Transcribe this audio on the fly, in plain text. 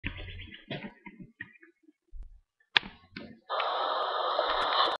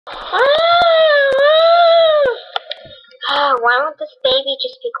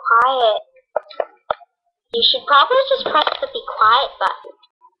just be quiet. You should probably just press the be quiet button.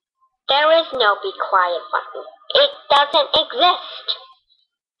 There is no be quiet button. It doesn't exist.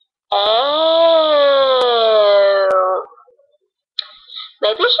 Oh.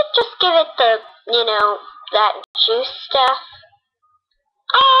 Maybe you should just give it the, that juice stuff.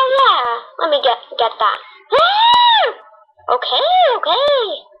 Oh yeah, let me get that. Okay.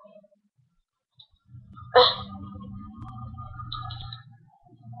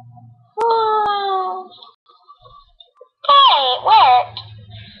 Hey, it worked.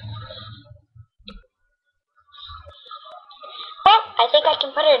 Well, I think I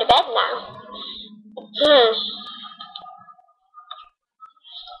can put her to bed now.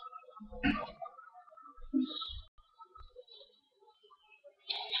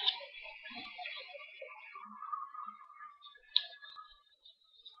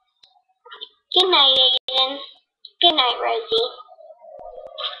 Good night, Aiden. Good night, Rosie.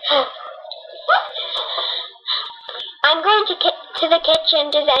 I'm going to the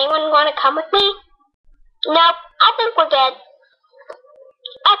kitchen. Does anyone want to come with me? Nope, I think we're good.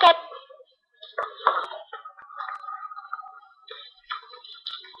 Okay.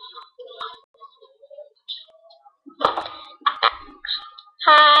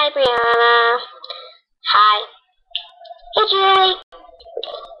 Hi, Brianna. Hi. Hey, Julie.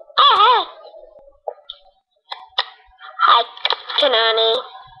 Oh, hey. Hi, Kanani.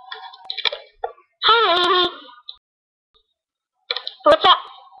 Hi, Amy. What's up?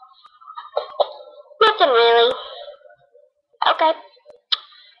 Nothing really. Okay.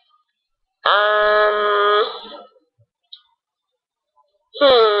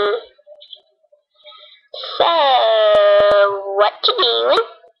 So, what you doing?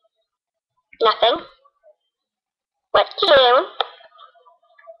 Nothing. What you doing?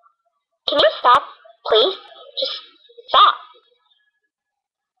 Can you stop, please? Just stop.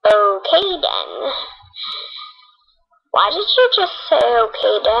 Okay then. Why did you just say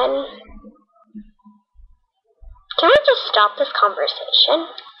okay then? Can we just stop this conversation?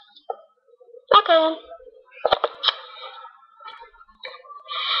 Okay.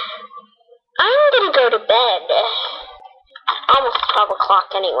 I'm gonna go to bed. Almost 12 o'clock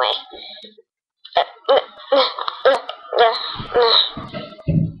anyway.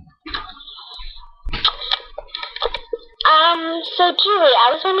 So Julie,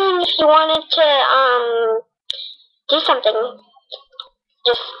 I was wondering if you wanted to, do something.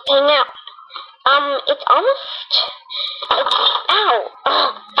 Just hang out.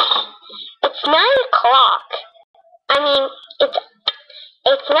 It's 9 o'clock. I mean,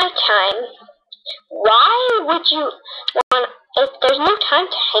 it's night time. Why would you want, if there's no time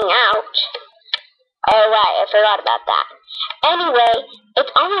to hang out? Oh right, I forgot about that. Anyway,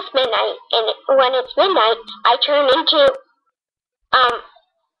 it's almost midnight, and when it's midnight, I turn into,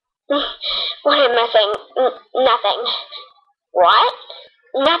 what am I saying? Nothing. What?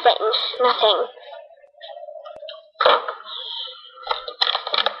 Nothing.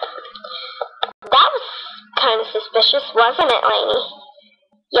 That was kind of suspicious, wasn't it, Lainey?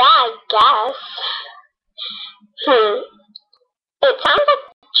 Yeah, I guess. It sounds like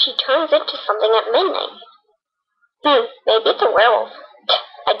she turns into something at midnight. Maybe it's a werewolf.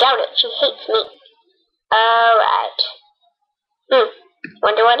 I doubt it. She hates me. Alright.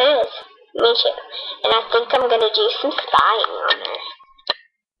 Wonder what it is. Me too. And I think I'm gonna do some spying on her.